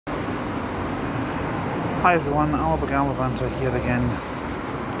Hi everyone, Alba Gallivanter here again.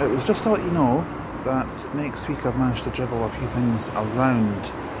 It was just to let you know that next week I've managed to juggle a few things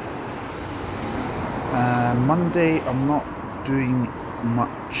around. Monday I'm not doing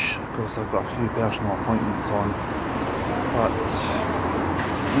much because I've got a few personal appointments on, but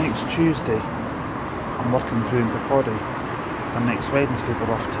next Tuesday I'm working through in Kirkcaldy, and next Wednesday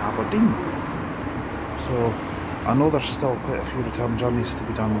we're off to Aberdeen. So I know there's still quite a few return journeys to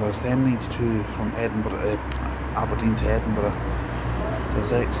be done. There's the M92 from Aberdeen to Edinburgh.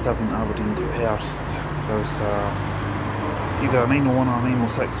 There's X7 Aberdeen to Perth. There's either a 901 or a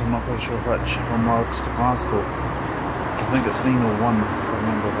 906, I'm not quite sure which, from Largs to Glasgow. I think it's 901 if I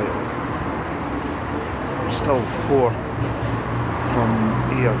remember rightly. There's still 4 from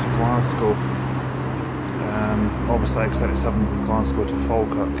Ayr to Glasgow. Obviously X37 Glasgow to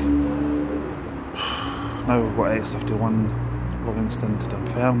Falkirk. Now we've got X51 Livingston to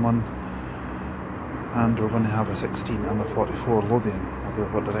Dunfermline, and we're going to have a 16 and a 44 Lothian. Although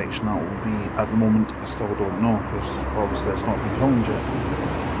what direction that will be at the moment I still don't know, because obviously it's not been filmed yet.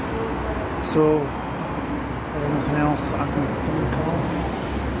 So, anything else I can think of?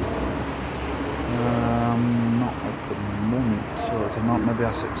 Not at the moment. So is it not maybe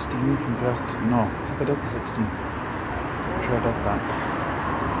a 16 from Perth to... No, I think I did the 16. I'm sure I did that.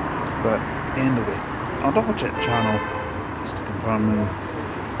 But anyway, I'll double check the channel just to confirm, and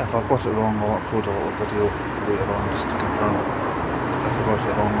if I've got it wrong I'll upload a little video later on just to confirm if I got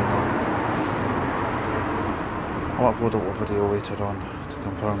it wrong or not. I'll upload a little video later on to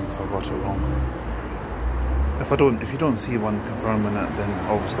confirm if I got it wrong. If you don't see one confirming it, then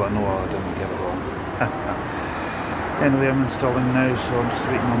obviously I know I didn't get it wrong. Anyway, I'm installing now, so I'm just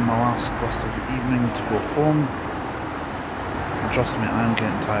waiting on my last bus of the evening to go home. And trust me, I am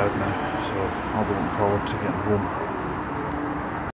getting tired now. So I'll be looking forward to getting home.